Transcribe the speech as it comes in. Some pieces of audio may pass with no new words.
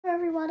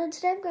everyone, and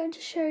today I'm going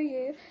to show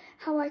you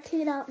how I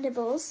clean out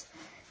Nibbles.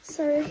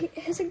 So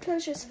his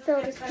enclosure is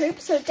filled with poop,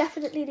 so it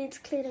definitely needs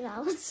cleaning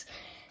out.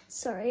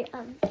 Sorry.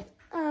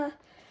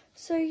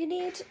 So you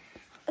need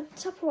a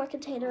Tupperware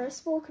container, a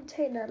small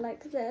container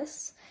like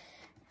this,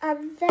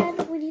 and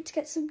then we need to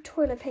get some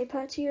toilet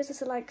paper to use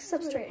as a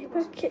substrate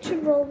paper.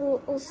 Kitchen roll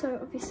will also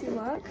obviously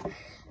work.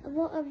 And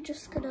what I'm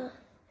just gonna,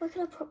 where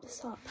can I prop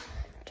this up?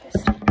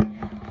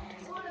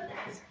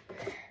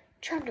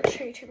 Try not to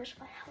show you too much of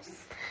my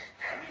house.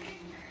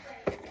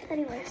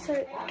 Anyway,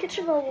 so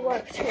kitchen roll will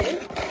work too.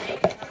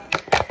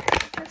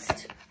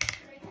 Just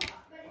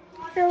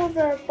fill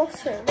the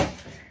bottom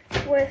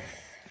with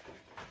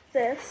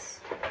this.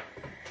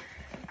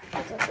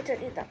 I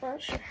don't need that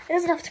much. It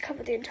doesn't have to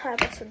cover the entire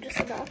bottom,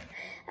 just enough.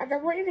 And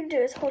then what you can do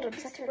is, hold on a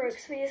second, broke,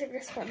 so we're using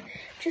this one.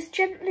 Just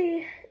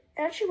gently,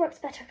 it actually works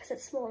better because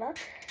it's smaller.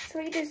 So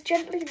what you do is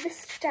gently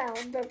mist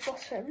down the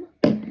bottom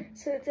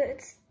so that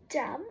it's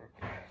damp,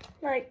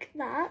 like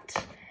that.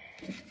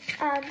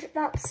 And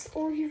that's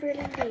all you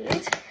really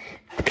need.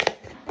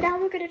 Now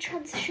we're going to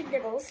transition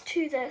Nibbles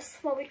to this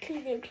while we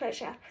clean the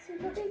enclosure. So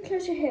we've got the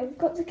enclosure here, we've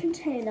got the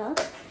container.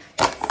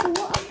 So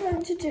what I'm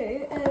going to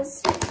do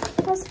is,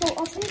 first of all,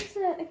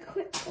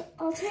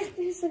 I'll take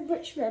this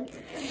enrichment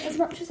as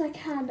much as I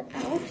can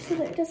out so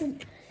that it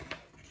doesn't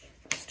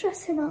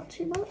stress him out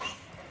too much.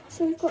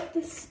 So we've got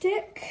the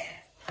stick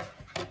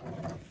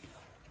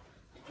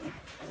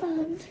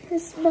and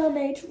his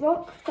mermaid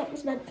rock that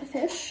was meant for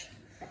fish.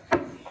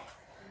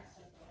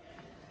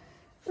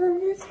 And I'm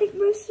going to take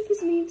most of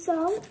his leaves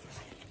out.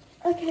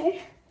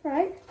 Okay,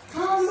 right.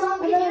 And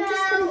then I'm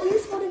just going to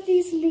use one of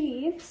these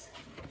leaves.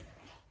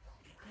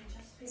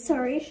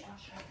 Sorry.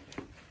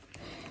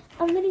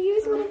 I'm going to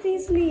use one of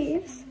these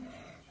leaves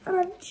and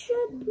I'm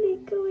gently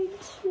going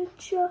to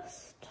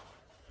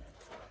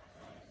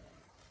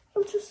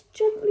I'll just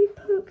gently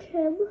poke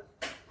him.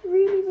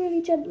 Really,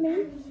 really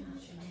gently.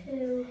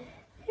 Hey,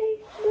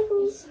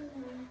 Nibbles.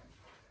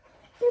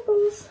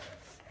 Nibbles.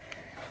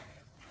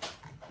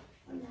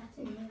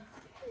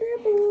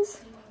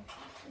 Nibbles.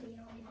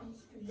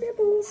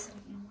 Nibbles.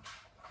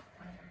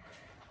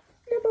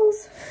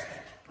 Nibbles.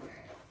 I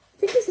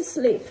think he's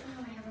asleep.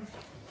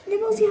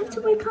 Nibbles, you have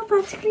to wake up. I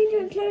have to clean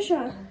your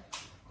enclosure.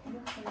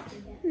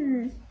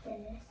 Hey,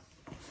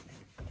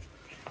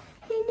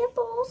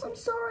 Nibbles, I'm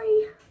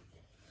sorry.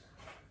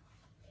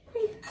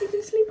 Hey, you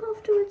can sleep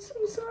afterwards.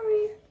 I'm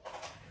sorry.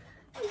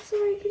 I'm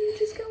sorry. Can you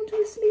just go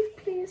into sleep,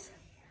 please?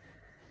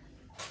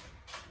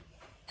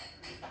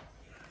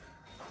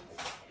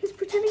 He's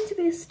pretending to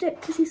be a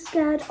stick because he's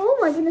scared. Oh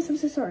my goodness, I'm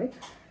so sorry.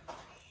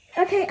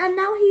 Okay, and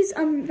now he's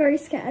very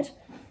scared.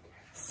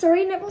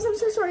 Sorry, Nibbles, I'm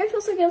so sorry. I feel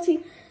so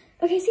guilty.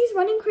 Okay, so he's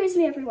running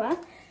crazily everywhere.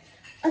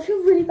 I feel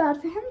really bad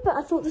for him, but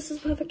I thought this was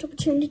a perfect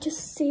opportunity to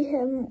see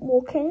him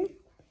walking.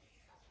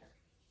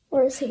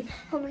 Where is he?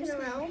 Running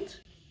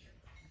around.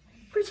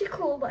 Pretty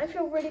cool, but I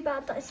feel really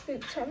bad that I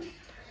spooked him.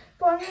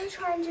 But what I'm going to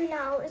try and do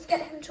now is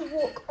get him to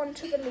walk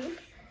onto the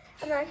leaf,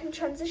 and then I can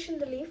transition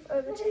the leaf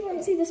over to him. I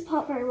can't see this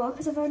part very well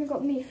because I've only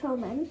got me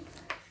filming,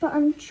 but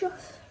I'm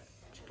just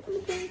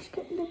going to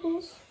get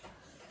Nibbles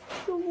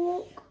to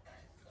walk.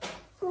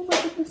 Oh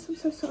my goodness, I'm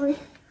so sorry.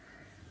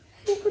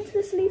 Walk onto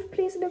this leaf,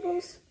 please,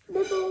 Nibbles.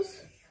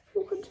 Nibbles,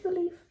 walk onto the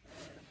leaf.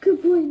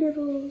 Good boy,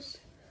 Nibbles.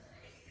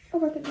 Oh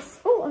my goodness.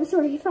 Oh, I'm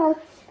sorry, he fell.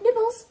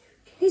 Nibbles.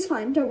 He's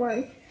fine, don't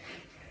worry.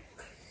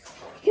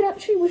 He can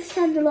actually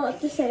withstand a lot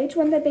at this age.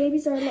 When their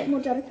babies are a lot more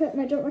delicate,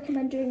 and I don't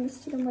recommend doing this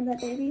to them when they're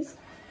babies.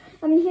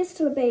 I mean, he's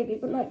still a baby,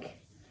 but like,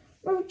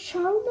 a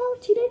child now,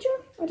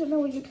 teenager? I don't know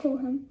what you'd call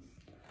him.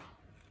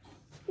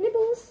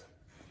 Nibbles.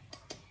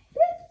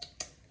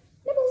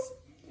 Nibbles.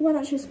 He won't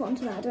actually spot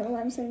onto that. I don't know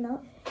why I'm saying that.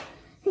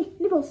 Hey,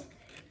 Nibbles.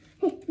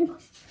 Hey,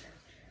 Nibbles.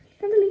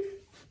 Come the leaf.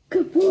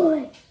 Good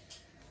boy.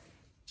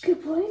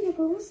 Good boy,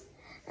 Nibbles.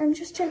 I'm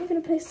just gently going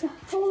to place the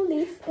whole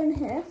leaf in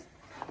here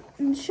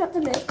and shut the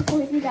lid before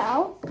we can get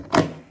out.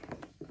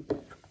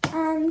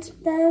 And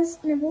there's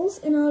Nibbles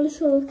in our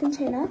little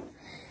container.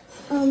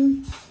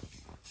 Don't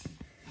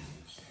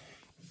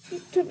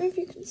know if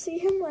you can see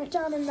him right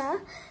down in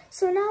there.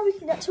 So now we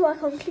can get to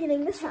work on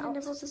cleaning this out.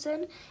 Nibbles is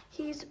in.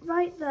 He's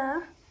right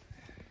there.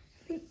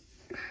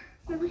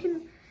 Maybe we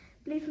can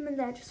leave him in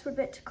there just for a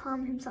bit to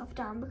calm himself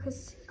down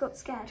because he got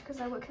scared because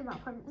I woke him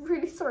up. I'm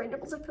really sorry,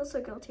 Nibbles. I feel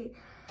so guilty.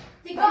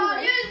 The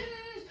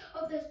guardians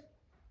of the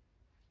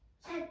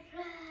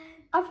central.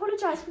 I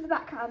apologise for the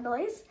background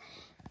noise.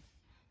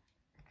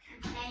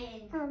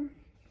 I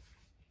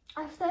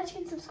have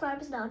 13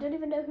 subscribers now. I don't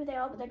even know who they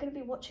are, but they're going to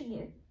be watching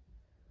you.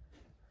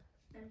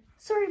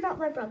 Sorry about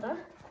my brother.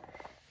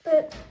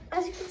 But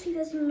as you can see,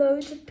 there's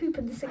loads of poop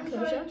in this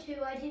enclosure. I'm sorry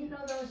too, I didn't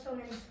know there were so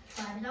many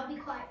subscribers. I'll be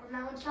quiet from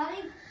now on,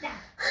 starting now.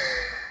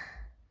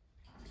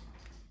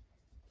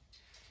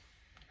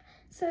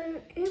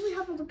 So here we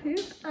have all the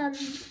poop, and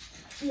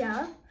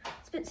yeah,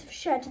 there's bits of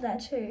shed there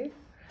too.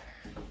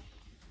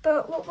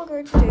 But what we're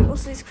going to do,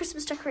 also these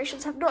Christmas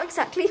decorations have not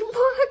exactly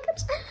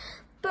worked,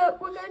 but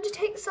we're going to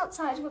take this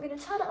outside, we're going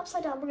to turn it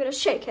upside down, we're going to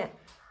shake it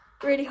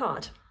really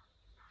hard.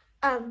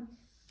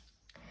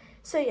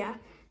 So yeah.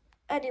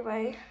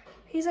 anyway,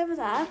 he's over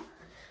there.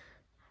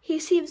 He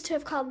seems to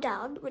have calmed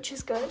down, which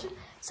is good.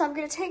 So I'm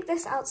going to take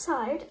this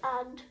outside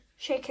and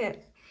shake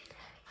it.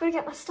 I'm going to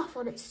get my stuff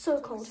on. It's so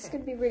cold. It's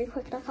going to be really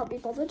quick and I can't be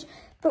bothered.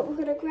 But we're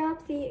going to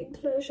grab the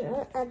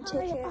enclosure and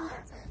take it.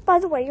 By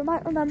the way, you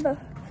might remember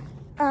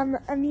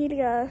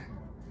Amelia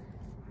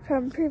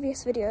from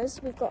previous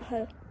videos. We've got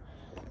her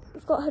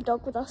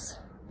dog with us,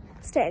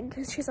 staying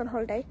because she's on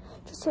holiday.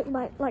 Just what you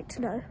might like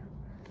to know.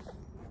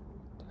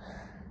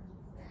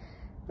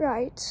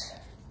 Right.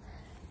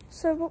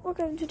 So what we're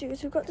going to do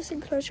is we've got this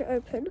enclosure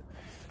open.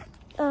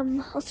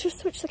 I'll just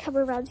switch the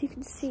camera around so you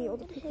can see all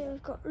the poop. Here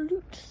we've got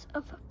lots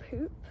of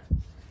poop.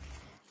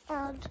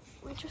 And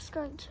we're just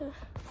going to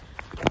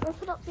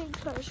open up the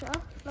enclosure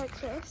like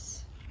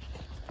this.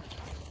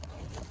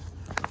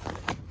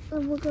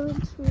 And we're going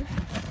to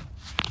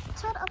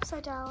turn it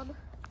upside down.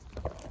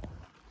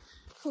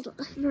 Hold on,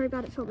 I'm very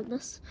bad at filming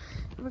this.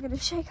 And we're going to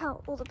shake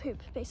out all the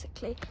poop,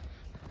 basically.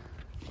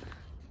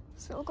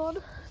 It's all gone.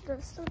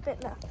 There's still a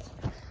bit left.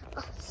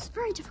 It's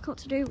very difficult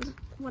to do with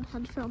one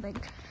hand filming.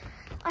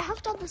 I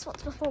have done this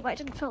once before, but I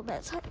didn't film it.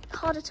 It's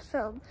harder to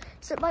film,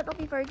 so it might not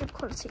be very good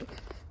quality.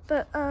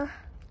 But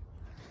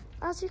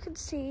as you can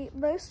see,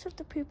 most of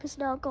the poop is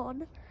now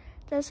gone.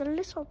 There's a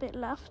little bit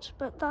left,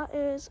 but that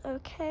is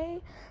okay.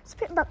 Let's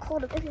put it in that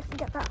corner, maybe I can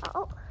get that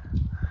out.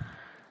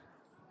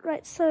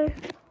 Right, so...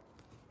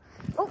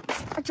 Oh,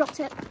 I dropped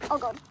it. Oh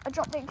god, I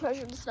dropped the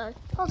enclosure in the snow.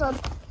 Hold on.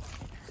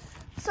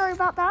 Sorry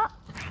about that.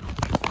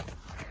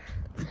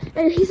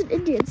 And he's an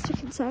Indian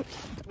stick insect.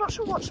 I'm not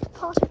sure what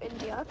part of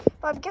India,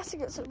 but I'm guessing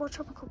it's a more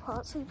tropical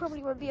part, so he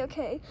probably won't be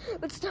okay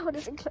with snow in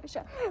his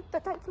enclosure.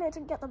 But thankfully I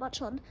didn't get that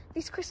much on.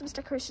 These Christmas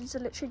decorations are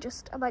literally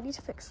just, I might need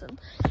to fix them.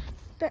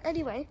 But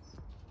anyway,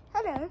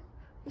 hello.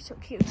 You're so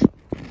cute.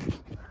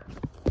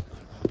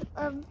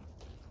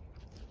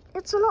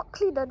 It's a lot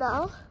cleaner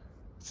now.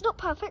 It's not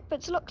perfect, but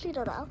it's a lot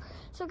cleaner now.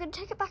 So I'm going to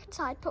take it back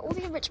inside, put all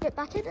the enrichment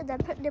back in, and then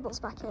put Nibbles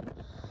back in.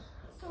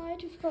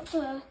 Inside we've got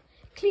the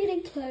clean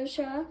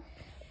enclosure.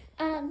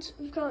 And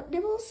we've got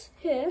Nibbles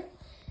here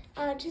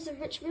and his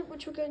enrichment,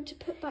 which we're going to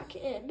put back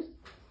in.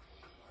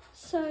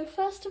 So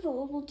first of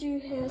all, we'll do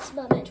his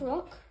mermaid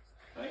rock.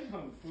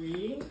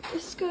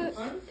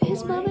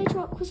 His mermaid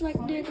rock was like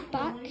near the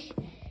back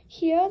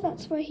here.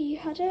 That's where he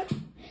had it,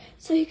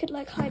 so he could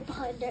like hide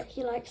behind it.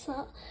 He likes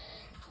that.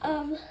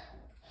 Then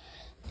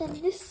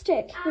this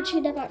stick, which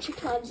he never actually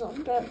climbs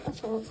on, but I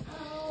thought,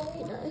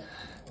 you know,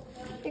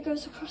 it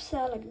goes across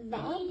there like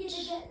that.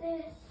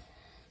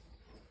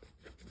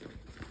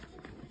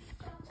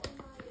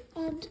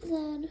 And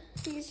then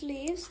these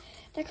leaves,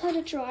 they're kind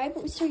of dry,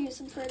 but we still use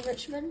them for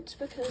enrichment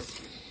because,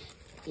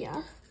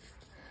 yeah.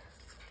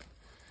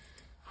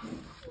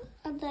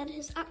 And then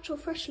his actual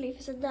fresh leaf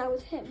is in there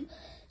with him.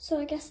 So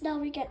I guess now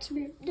we get to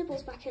move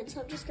Nibbles back in.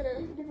 So I'm just gonna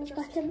Nibbles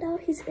back in now.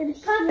 He's in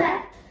here.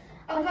 Okay.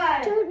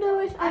 I don't know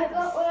if I've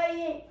got what I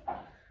need.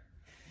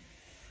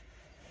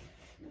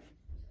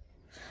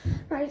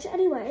 Right,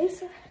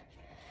 anyways.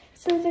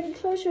 So the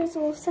enclosure is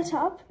all set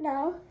up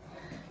now.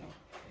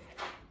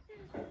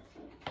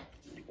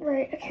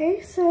 Right,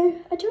 okay, so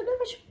I don't know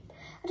if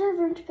I don't have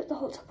room to put the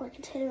hot Tupperware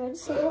container in,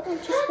 so what I'm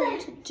just going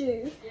to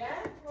do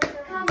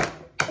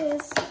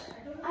is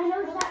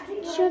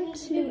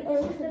gently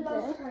open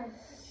this.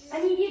 I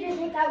need you to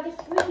take out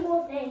just 3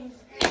 more things,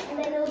 and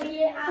then it'll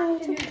be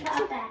absolutely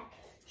perfect.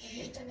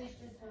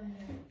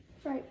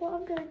 Right, what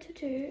I'm going to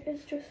do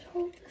is just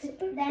hold this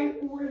open.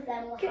 Then all of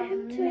them will get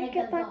him to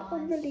get back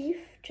on the leaf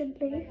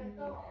gently.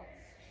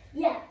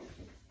 Yeah.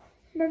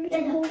 Remember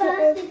to hold it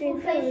over the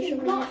enclosure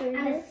when you're doing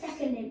and a this.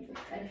 second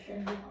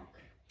infiltration block.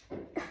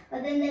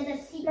 But then there's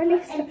a secret My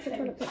leaf's stuck to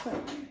entrance. the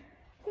toilet.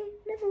 Hey,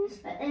 Nibbles.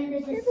 But then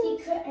there's a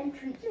secret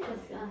entrance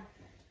cooker.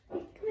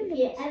 If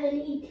you ever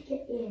need to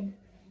get in.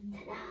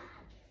 Ta-da!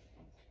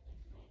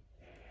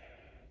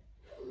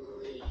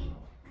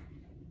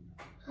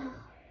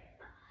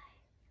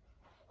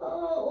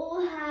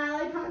 Oh, how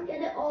I can't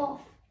get it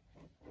off.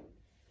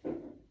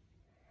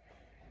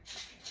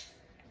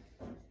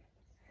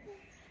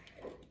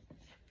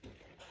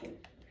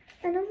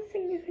 Another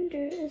thing you can do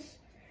is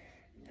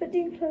put the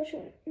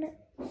enclosure next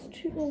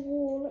to a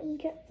wall and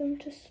get them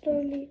to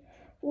slowly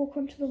walk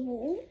onto the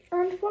wall.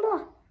 And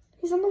voila!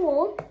 He's on the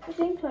wall with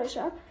the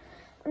enclosure.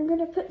 I'm going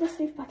to put this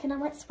leaf back in. I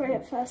might spray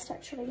it first,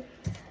 actually.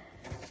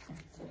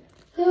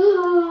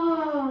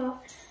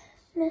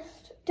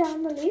 Lift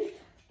down the leaf.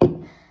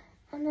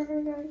 And then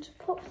I'm going to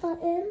pop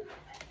that in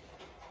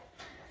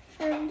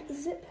and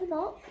zip him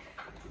up.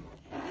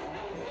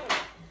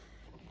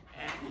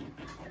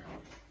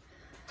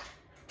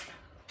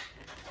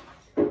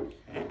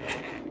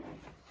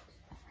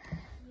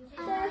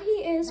 There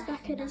he is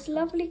back in his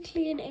lovely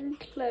clean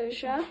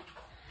enclosure.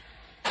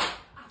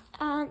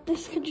 And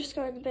this can just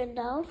go in the bin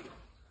now.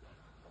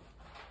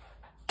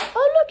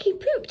 Oh look, he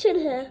pooped in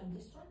here.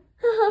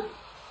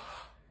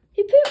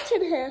 He pooped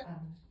in here.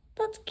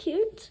 That's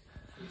cute.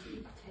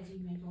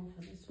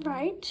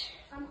 Right.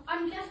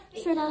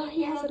 So now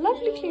he has a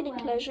lovely clean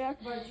enclosure.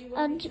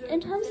 And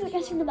in terms of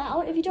getting them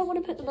out, if you don't want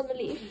to put them on the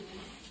leaf,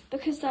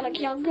 because they're like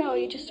younger or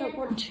you just don't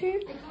want to,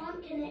 I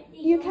can't connect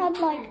these you on can the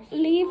like back.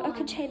 leave a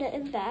container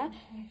in there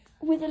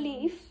with a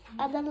leaf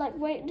and then like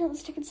wait until the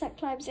stick insect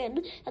climbs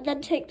in and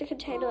then take the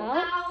container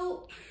out.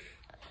 Ow.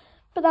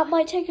 But that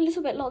might take a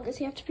little bit longer,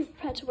 so you have to be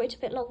prepared to wait a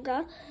bit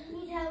longer.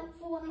 Need help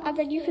for one more And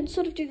then you thing. can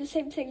sort of do the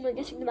same thing when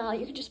getting them out.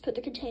 You can just put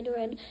the container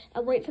in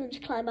and wait for them to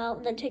climb out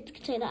and then take the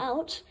container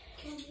out.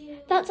 Can you...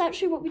 That's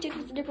actually what we did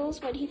with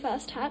Nibbles when he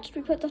first hatched.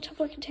 We put the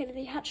top of the container that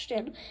he hatched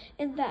in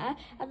there,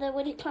 and then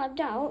when he climbed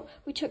out,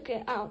 we took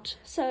it out.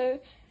 So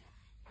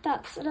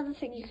that's another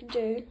thing you can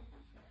do.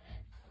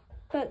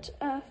 But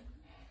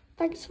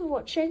thanks for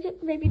watching.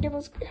 Maybe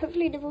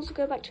hopefully Nibbles will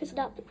go back to his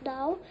nap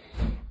now.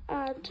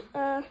 And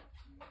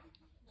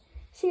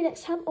see you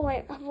next time. Oh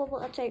wait, I have one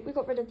more update. We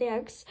got rid of the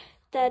eggs.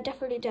 They're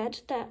definitely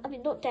dead. I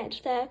mean, not dead.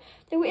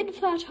 They were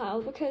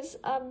infertile because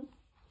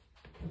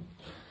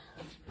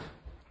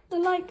the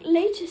like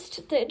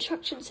latest the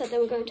instructions said they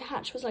were going to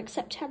hatch was like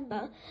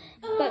September,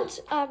 but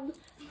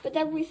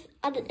then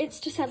and it's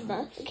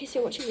December in case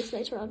you're watching this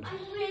later on.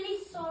 I'm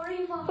really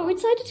sorry, Mom. But we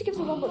decided to give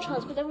them one more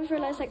chance, but then we've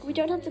realised like we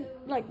don't have the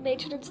like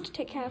maintenance to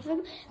take care of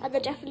them, and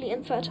they're definitely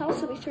infertile,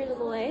 so we threw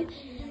them away.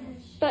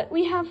 But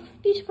we have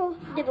beautiful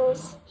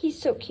Nibbles.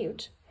 He's so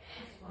cute.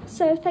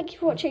 So thank you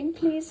for watching.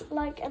 Please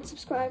like and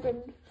subscribe,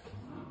 and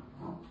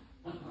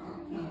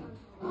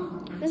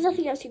there's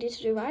nothing else you need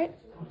to do, right?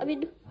 I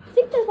mean, I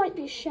think there might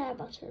be a share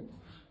button.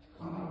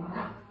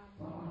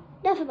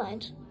 Never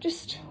mind.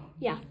 Just,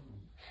 yeah.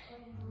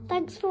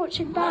 Thanks for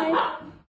watching. Bye.